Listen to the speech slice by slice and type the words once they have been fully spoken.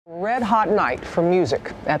Red hot night for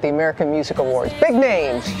music at the American Music Awards. Big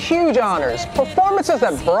names, huge honors, performances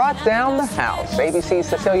that brought down the house. ABC's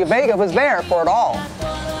Cecilia Vega was there for it all.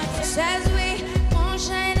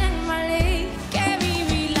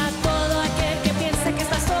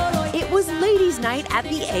 It was ladies' night at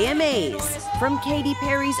the AMAs. From Katy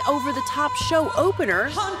Perry's over-the-top show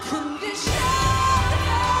opener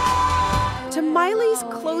to Miley's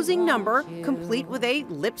closing number, complete with a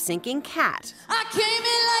lip-syncing cat.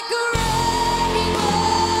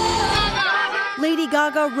 Lady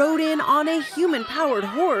Gaga rode in on a human-powered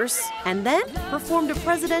horse and then performed a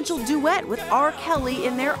presidential duet with R. Kelly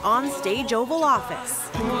in their onstage Oval Office.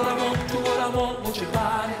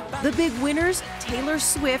 The big winners, Taylor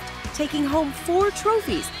Swift, taking home 4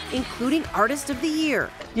 trophies, including Artist of the Year.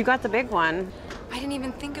 You got the big one. I didn't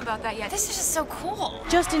even think about that yet. This is just so cool.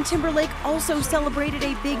 Justin Timberlake also celebrated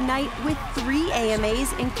a big night with 3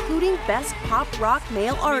 AMAs, including Best Pop Rock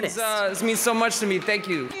Male Artist. This means so much to me. Thank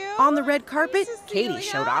you. On the red carpet, Katy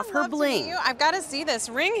showed off her bling. I've got to see this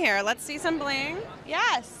ring here. Let's see some bling.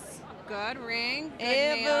 Yes. Good ring. Good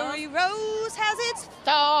Every rose has its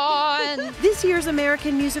thorn. This year's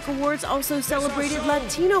American Music Awards also celebrated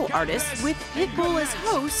Latino artists with Pitbull as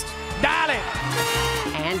host. Dale!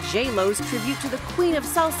 And J-Lo's tribute to the queen of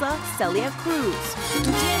salsa, Celia Cruz.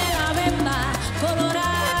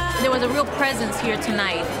 There was a real presence here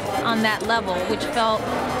tonight on that level, which felt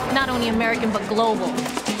not only American but global.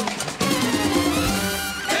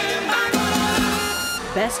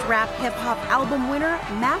 Best Rap Hip Hop Album winner,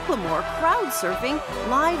 Macklemore, crowd surfing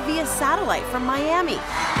live via satellite from Miami.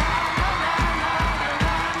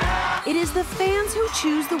 It is the fans who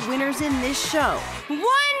choose the winners in this show. One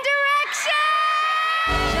Direction!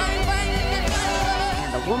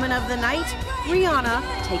 And the woman of the night, Rihanna,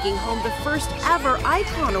 taking home the first ever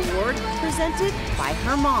Icon Award presented by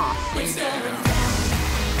her mom.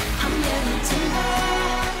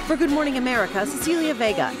 For Good Morning America, Cecilia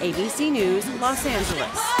Vega, ABC News, Los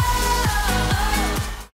Angeles.